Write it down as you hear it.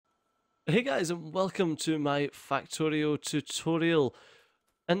Hey guys, and welcome to my Factorio tutorial.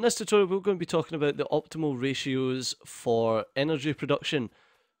 In this tutorial we're going to be talking about the optimal ratios for energy production.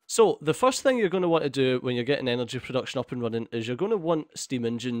 So the first thing you're going to want to do when you're getting energy production up and running is you're going to want steam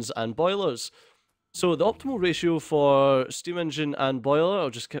engines and boilers. So the optimal ratio for steam engine and boiler,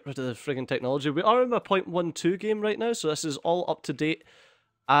 I'll just get rid of the friggin' technology. We are in my 0.12 game right now, so this is all up to date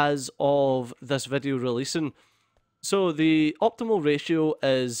as of this video releasing. So the optimal ratio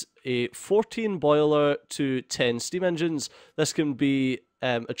is a 14 boiler to 10 steam engines. This can be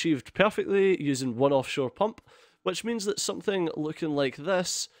achieved perfectly using one offshore pump, which means that something looking like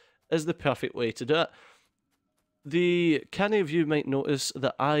this is the perfect way to do it. The canny of you might notice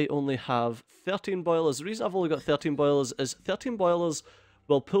that I only have 13 boilers. The reason I've only got 13 boilers is 13 boilers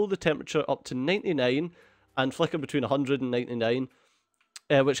will pull the temperature up to 99 and flicker between 100 and 99.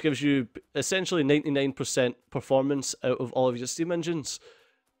 Which gives you essentially 99% performance out of all of your steam engines.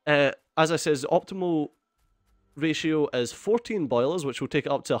 As I said, the optimal ratio is 14 boilers, which will take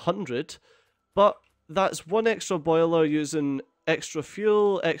it up to 100, but that's one extra boiler using extra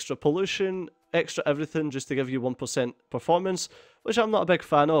fuel, extra pollution, extra everything just to give you 1% performance, which I'm not a big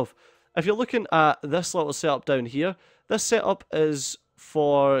fan of. If you're looking at this little setup down here, this setup is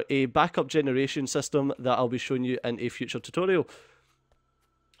for a backup generation system that I'll be showing you in a future tutorial.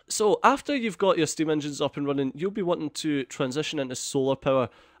 So after you've got your steam engines up and running, you'll be wanting to transition into solar power.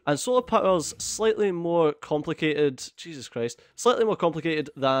 And solar power is slightly more complicated, Jesus Christ, slightly more complicated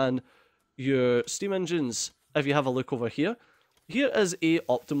than your steam engines. If you have a look over here, here is a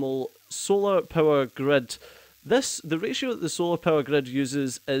optimal solar power grid. The ratio that the solar power grid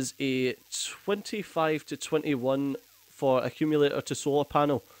uses is a 25 to 21 for accumulator to solar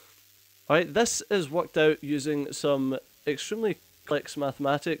panel. Alright, this is worked out using some extremely complex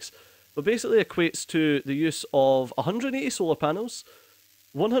mathematics, but basically equates to the use of 180 solar panels,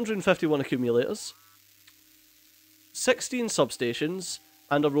 151 accumulators, 16 substations,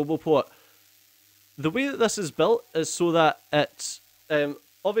 and a roboport. The way that this is built is so that it,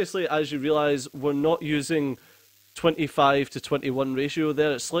 obviously as you realise, we're not using 25 to 21 ratio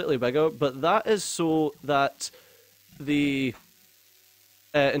there, it's slightly bigger, but that is so that the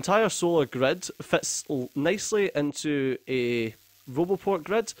entire solar grid fits nicely into a roboport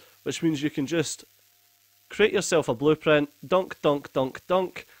grid, which means you can just create yourself a blueprint, dunk, dunk, dunk,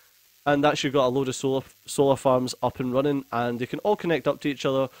 dunk, and that's you got a load of solar farms up and running, and they can all connect up to each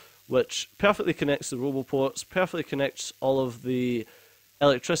other, which perfectly connects the roboports, perfectly connects all of the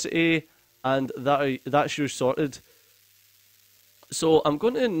electricity, and that's you sorted. So I'm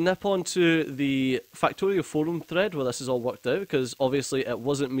going to nip onto the Factorio forum thread where this is all worked out, because obviously it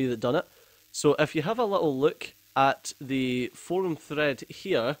wasn't me that done it. So if you have a little look at the forum thread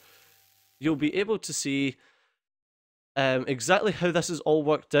here, you'll be able to see exactly how this is all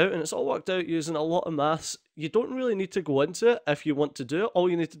worked out, and it's all worked out using a lot of maths. You don't really need to go into it if you want to do it. All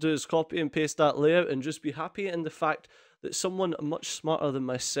you need to do is copy and paste that layout and just be happy in the fact that someone much smarter than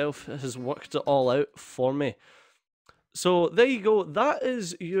myself has worked it all out for me. So there you go, that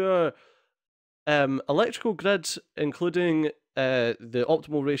is your electrical grid, including the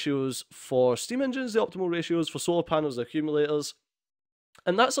optimal ratios for steam engines, the optimal ratios for solar panels, accumulators.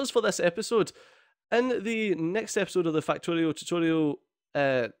 And that's us for this episode. In the next episode of the Factorio tutorial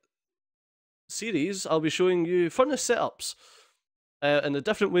series, I'll be showing you furnace setups and the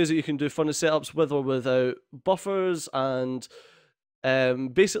different ways that you can do furnace setups with or without buffers, and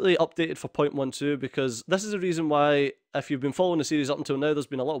basically updated for 0.12, because this is the reason why, if you've been following the series up until now, there's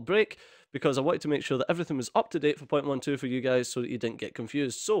been a little break, because I wanted to make sure that everything was up to date for 0.12 for you guys so that you didn't get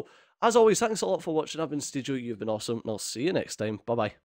confused. So, as always, thanks a lot for watching. I've been Stejo, you've been awesome, and I'll see you next time. Bye bye.